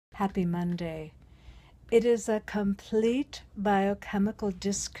Happy Monday. It is a complete biochemical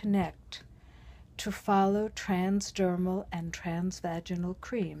disconnect to follow transdermal and transvaginal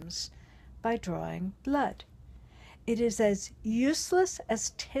creams by drawing blood. It is as useless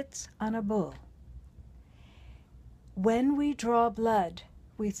as tits on a bull. When we draw blood,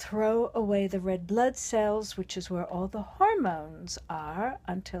 we throw away the red blood cells, which is where all the hormones are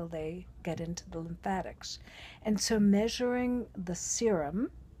until they get into the lymphatics. And so measuring the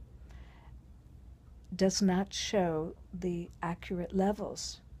serum does not show the accurate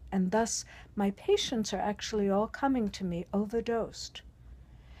levels. And thus, my patients are actually all coming to me overdosed.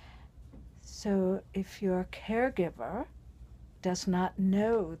 So if your caregiver does not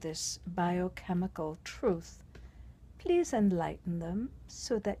know this biochemical truth, please enlighten them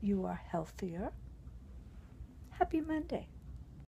so that you are healthier. Happy Monday.